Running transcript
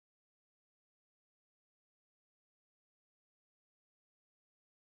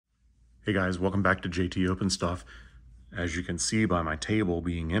Hey guys, welcome back to JT Open Stuff. As you can see by my table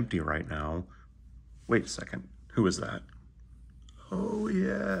being empty right now, wait a second, who is that? Oh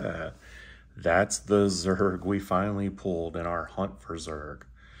yeah, that's the Zerg we finally pulled in our hunt for Zerg.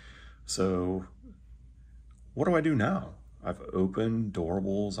 So what do I do now? I've opened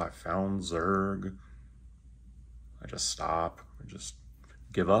Doorables, I found Zerg. I just stop, I just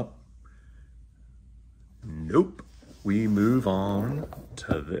give up? Nope, we move on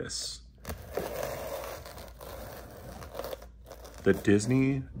to this. The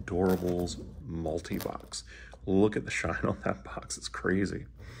Disney Doorables multi-box. Look at the shine on that box, it's crazy.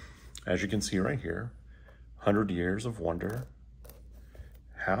 As you can see right here, 100 Years of Wonder.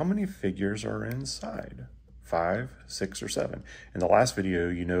 How many figures are inside? 5, 6, or 7? In the last video,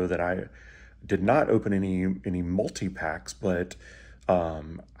 you know that I did not open any multi-packs, but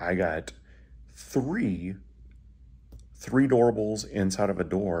I got three Doorables inside of a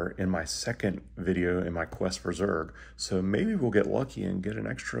door in my second video in my quest for Zerg. So maybe we'll get lucky and get an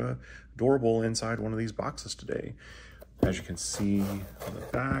extra Doorable inside one of these boxes today. As you can see on the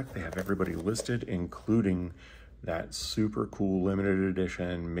back, they have everybody listed, including that super cool limited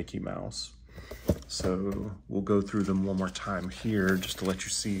edition Mickey Mouse. So we'll go through them one more time here just to let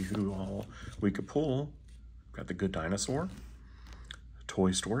you see who all we could pull. Got the Good Dinosaur,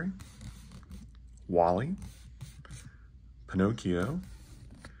 Toy Story, Wally, Pinocchio,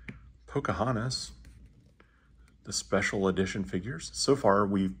 Pocahontas, the special edition figures. So far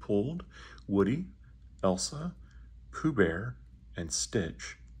we've pulled Woody, Elsa, Pooh Bear, and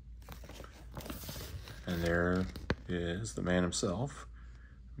Stitch. And there is the man himself,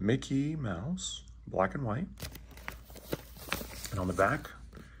 Mickey Mouse, black and white. And on the back,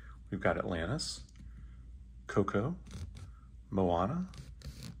 we've got Atlantis, Coco, Moana,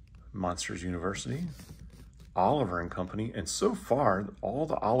 Monsters University, Oliver and Company, and so far all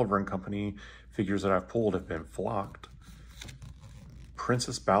the Oliver and Company figures that I've pulled have been flocked.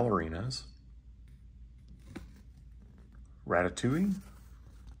 Princess Ballerinas, Ratatouille,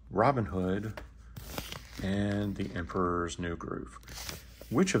 Robin Hood, and The Emperor's New Groove.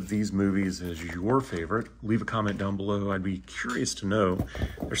 Which of these movies is your favorite? Leave a comment down below. I'd be curious to know.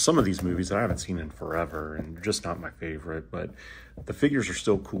 There's some of these movies that I haven't seen in forever and just not my favorite, but the figures are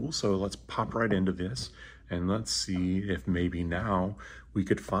still cool. So let's pop right into this and let's see if maybe now we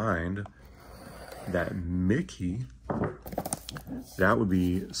could find that Mickey. That would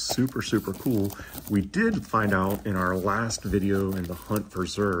be super, super cool. We did find out in our last video in the hunt for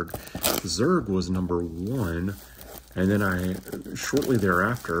Zerg, Zerg was #1. And then I, shortly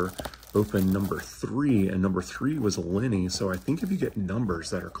thereafter, opened #3, and #3 was a Lenny. So I think if you get numbers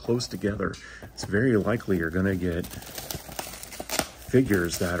that are close together, it's very likely you're gonna get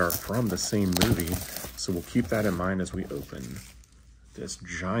figures that are from the same movie. So we'll keep that in mind as we open this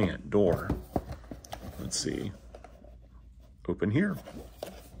giant door. Let's see. Open here.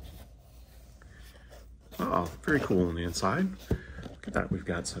 Oh, very cool on the inside. Look at that, we've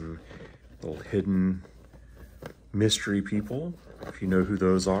got some little hidden mystery people. If you know who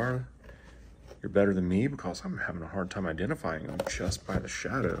those are, you're better than me because I'm having a hard time identifying them just by the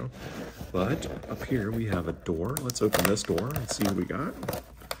shadow. But up here we have a door. Let's open this door and see what we got.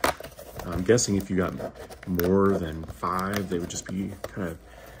 I'm guessing if you got more than 5, they would just be kind of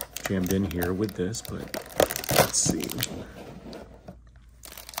jammed in here with this, but let's see.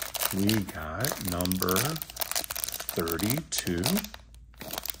 We got number 32.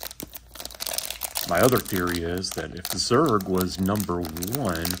 My other theory is that if Zerg was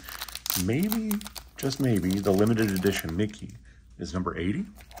 #1, maybe, just maybe, the limited edition Mickey is number 80.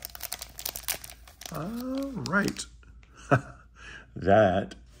 Right.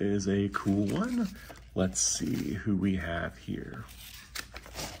 That is a cool one. Let's see who we have here.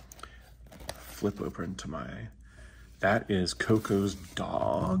 Flip open to my, that is Coco's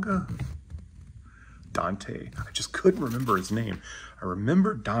dog. Dante. I just couldn't remember his name. I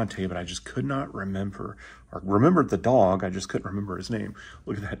remembered Dante, but I just could not remember, or remembered the dog, I just couldn't remember his name.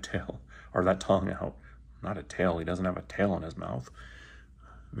 Look at that tail, or that tongue out. Not a tail, he doesn't have a tail in his mouth.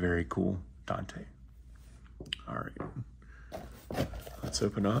 Very cool, Dante. All right, let's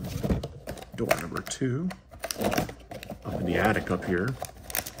open up door #2. Up in the attic up here.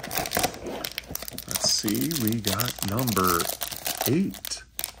 Let's see, we got number 8.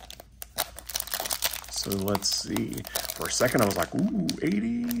 So let's see. For a second, I was like, ooh,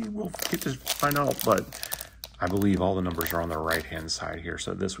 80. We'll get to find out, but I believe all the numbers are on the right-hand side here.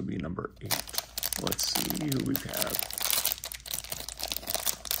 So this would be number 8. Let's see who we have.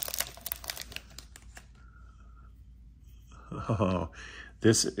 Oh,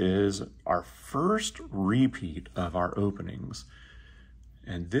 this is our first repeat of our openings.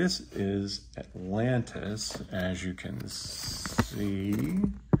 And this is Atlantis, as you can see.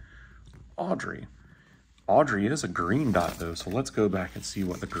 Audrey. Audrey is a green dot though, so let's go back and see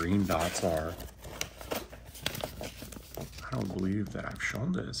what the green dots are. I don't believe that I've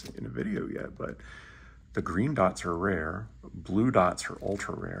shown this in a video yet, but the green dots are rare, blue dots are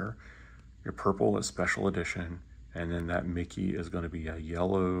ultra rare, your purple is special edition, and then that Mickey is going to be a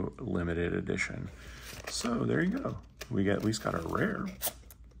yellow limited edition. So there you go. We at least got a rare.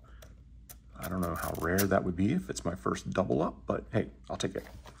 I don't know how rare that would be if it's my first double up, but hey, I'll take it.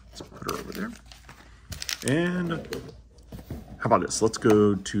 Let's put her over there. And how about this? Let's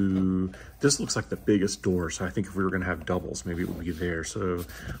go to, this looks like the biggest door. So I think if we were going to have doubles, maybe it would be there. So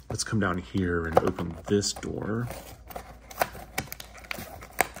let's come down here and open this door.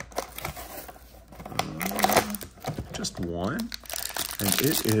 Just one. And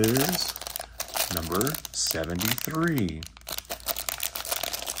it is number 73.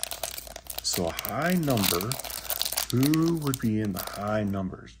 So a high number. Who would be in the high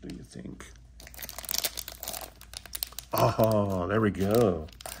numbers, do you think? Oh, there we go.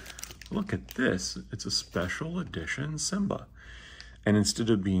 Look at this. It's a special edition Simba. And instead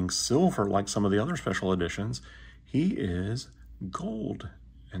of being silver like some of the other special editions, he is gold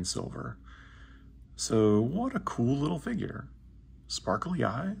and silver. So what a cool little figure. Sparkly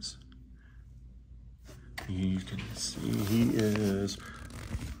eyes. You can see he is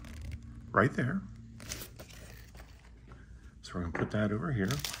right there. So we're gonna put that over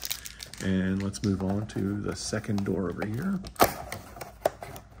here. And let's move on to the second door over here.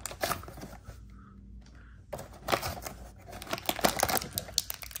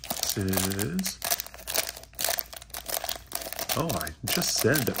 This is, oh, I just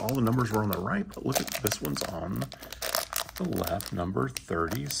said that all the numbers were on the right, but look at this one's on the left, number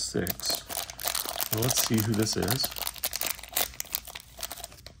 36. So let's see who this is.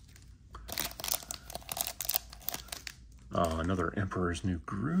 Another Emperor's New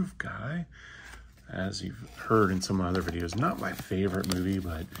Groove guy. As you've heard in some other videos, not my favorite movie,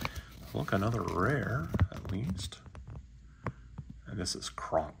 but look, another rare, at least. And this is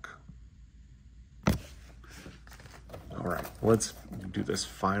Kronk. All right, let's do this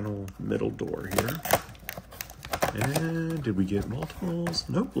final middle door here. And did we get multiples?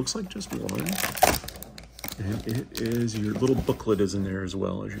 Nope, looks like just one. And it is, your little booklet is in there as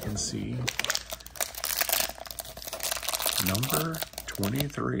well, as you can see. Number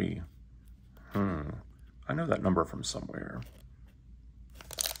 23. I know that number from somewhere.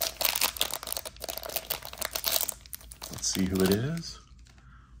 Let's see who it is.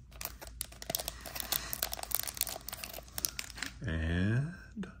 And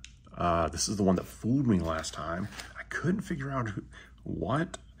this is the one that fooled me last time. I couldn't figure out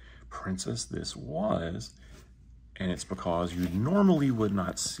what princess this was. And it's because you normally would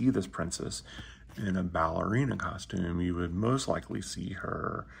not see this princess in a ballerina costume. You would most likely see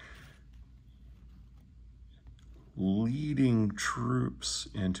her leading troops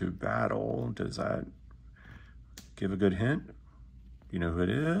into battle. Does that give a good hint? You know who it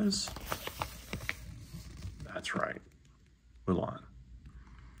is? That's right, Mulan.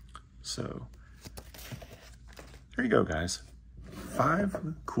 So there you go, guys.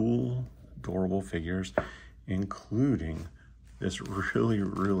 5 cool, adorable figures, including this really,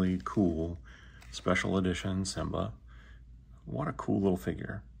 really cool special edition Simba. What a cool little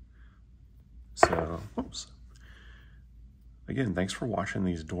figure. So, oops. Again, thanks for watching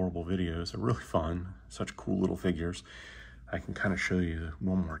these adorable videos. They're really fun. Such cool little figures. I can kind of show you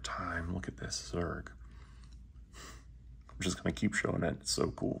one more time. Look at this Zurg. I'm just going to keep showing it. It's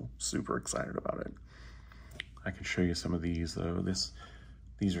so cool. Super excited about it. I can show you some of these, though.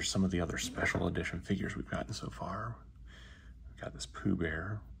 These are some of the other special edition figures we've gotten so far. We've got this Pooh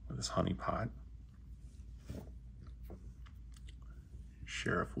Bear with this honey pot.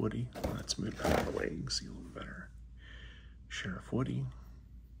 Sheriff Woody. Let's move that out of the way. You can see a little better. Sheriff Woody.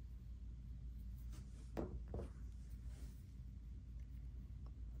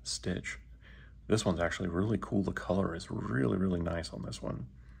 Stitch. This one's actually really cool. The color is really, really nice on this one.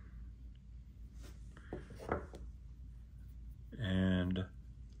 And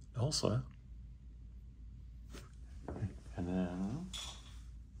Elsa. And then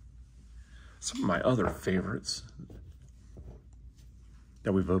some of my other favorites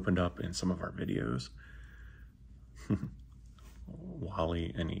that we've opened up in some of our videos.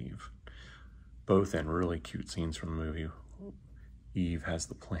 Wally and Eve. Both in really cute scenes from the movie. Eve has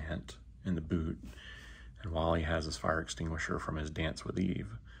the plant in the boot, and Wally has his fire extinguisher from his dance with Eve.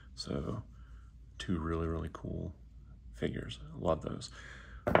 So 2 really, really cool figures. Love those.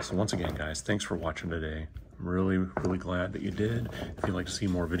 So once again, guys, thanks for watching today. I'm really, really glad that you did. If you'd like to see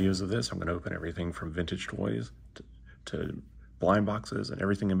more videos of this, I'm going to open everything from vintage toys to blind boxes and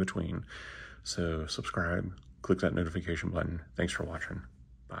everything in between. So subscribe, click that notification button. Thanks for watching.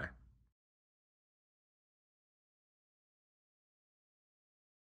 Bye.